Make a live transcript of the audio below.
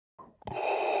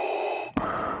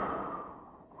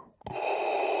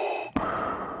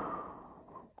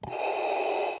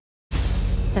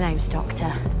The name's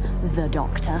Doctor. The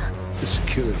Doctor. The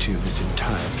security of this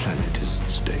entire planet is at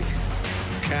stake.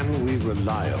 Can we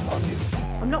rely upon you?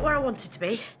 I'm not where I wanted to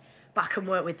be, but I can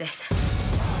work with this.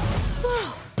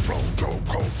 Whoa. From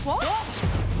Joker. What?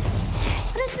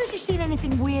 I don't suppose you've seen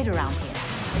anything weird around here.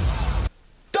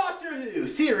 Doctor Who,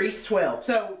 Series 12.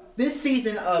 So, this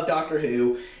season of Doctor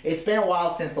Who, it's been a while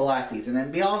since the last season. And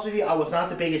to be honest with you, I was not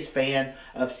the biggest fan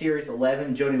of Series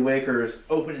 11, Jodie Whittaker's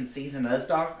opening season as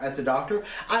the Doctor.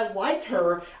 I liked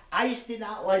her. I just did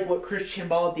not like what Chris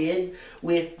Chibnall did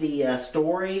with the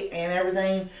story and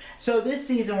everything. So this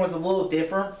season was a little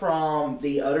different from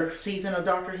the other season of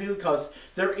Doctor Who because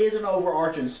there is an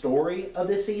overarching story of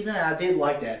this season, and I did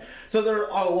like that. So there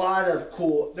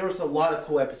was a lot of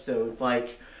cool episodes.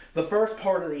 Like the first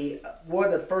part of one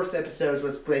of the first episodes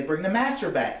was they bring the Master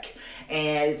back,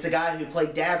 and it's the guy who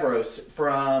played Davros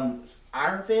from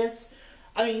Iron Fist.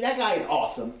 I mean, that guy is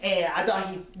awesome, and I thought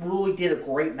he really did a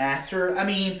great Master. I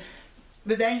mean,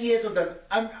 the thing is,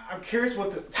 I'm curious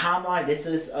what the timeline this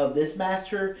is of this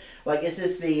Master. Like, is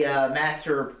this the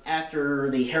Master after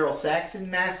the Harold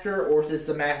Saxon Master, or is this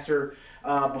the Master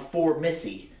before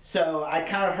Missy? So I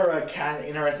kind of heard a kind of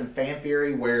interesting fan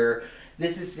theory where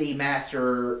this is the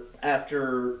Master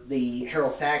after the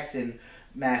Harold Saxon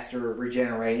Master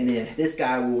regenerate, and then this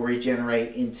guy will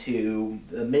regenerate into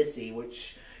the Missy,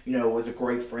 which, you know, was a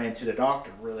great friend to the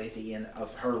Doctor, really, at the end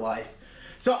of her life.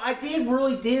 So I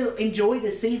really did enjoy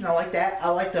this season. I like that. I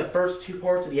like the first two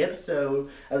parts of the episode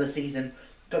of the season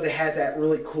because it has that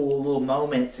really cool little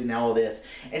moments and all this.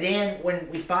 And then when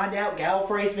we find out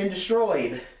Gallifrey's been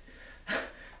destroyed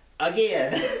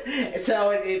again,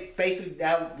 so it basically,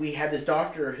 now we have this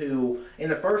Doctor who, in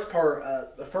the first part,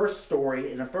 the first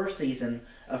story in the first season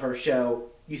of her show,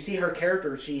 you see her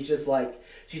character. She's just like,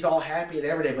 she's all happy and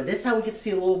everything. But this time we get to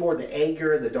see a little more of the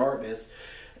anger and the darkness.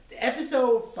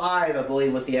 Episode 5, I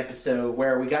believe, was the episode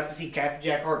where we got to see Captain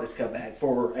Jack Harkness come back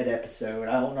for an episode.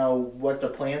 I don't know what the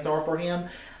plans are for him.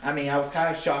 I mean, I was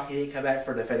kind of shocked he didn't come back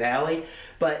for the finale,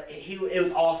 but it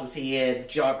was awesome to see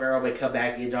John Barrowman come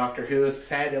back in Doctor Who. It was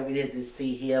sad that we didn't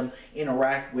see him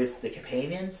interact with the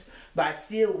companions, but I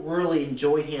still really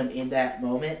enjoyed him in that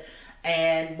moment.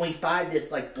 And we find this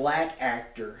like black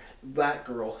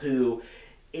girl who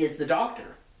is the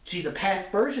Doctor. She's a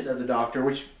past version of the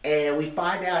Doctor, and we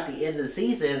find out at the end of the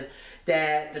season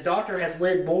that the Doctor has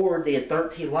lived more than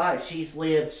 13 lives. She's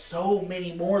lived so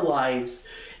many more lives.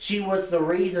 She was the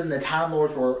reason the Time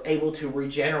Lords were able to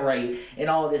regenerate and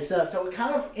all this stuff. So it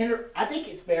kind of, I think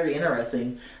it's very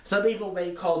interesting. Some people may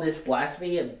call this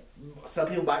blasphemy, and some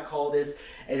people might call this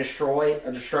a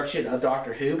destruction of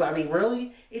Doctor Who. But I mean,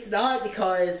 really, it's not,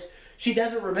 because she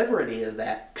doesn't remember any of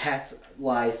that past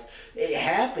lives. It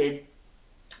happened,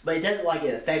 but it doesn't like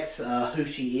it affects who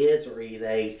she is or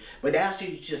anything. But now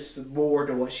she's just more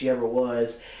to what she ever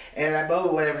was. And at that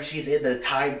moment, whenever she's in the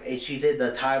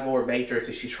Time Lord Matrix,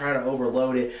 and she's trying to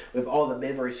overload it with all the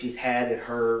memories she's had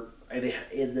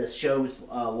in the show's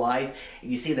life,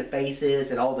 and you see the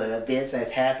faces and all the events that's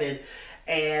happened.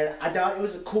 And I thought it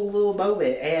was a cool little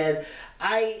moment. And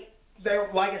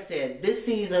like I said, this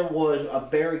season was a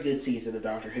very good season of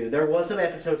Doctor Who. There was some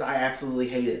episodes I absolutely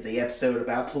hated. The episode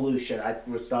about pollution I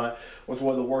thought was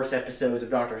one of the worst episodes of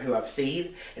Doctor Who I've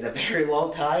seen in a very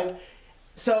long time.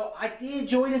 So I did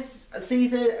enjoy this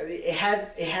season. It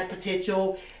had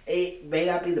potential. It may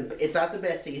not be it's not the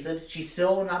best season. She's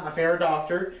still not my favorite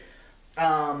Doctor.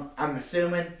 I'm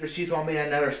assuming she's going to be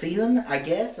another season, I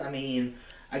guess. I mean,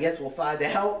 I guess we'll find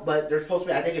out. But there's supposed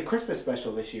to be, I think, a Christmas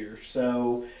special this year.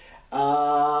 So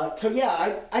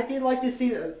yeah, I did like this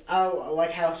season. I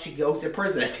like how she goes to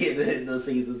prison at the end of the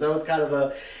season. So it's kind of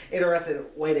a interesting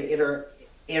way to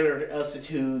enter us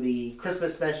into the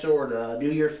Christmas special or the New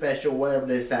Year special, whatever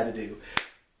they decide to do.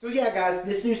 So yeah, guys,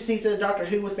 this new season of Doctor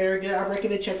Who was very good. I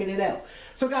recommend checking it out.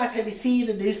 So guys, have you seen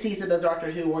the new season of Doctor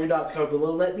Who? Or your thoughts, comment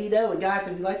below. Let me know. And guys,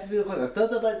 if you like this video, click the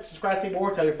thumbs up button, subscribe, see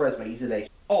more, tell your friends about using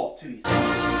it. All to these.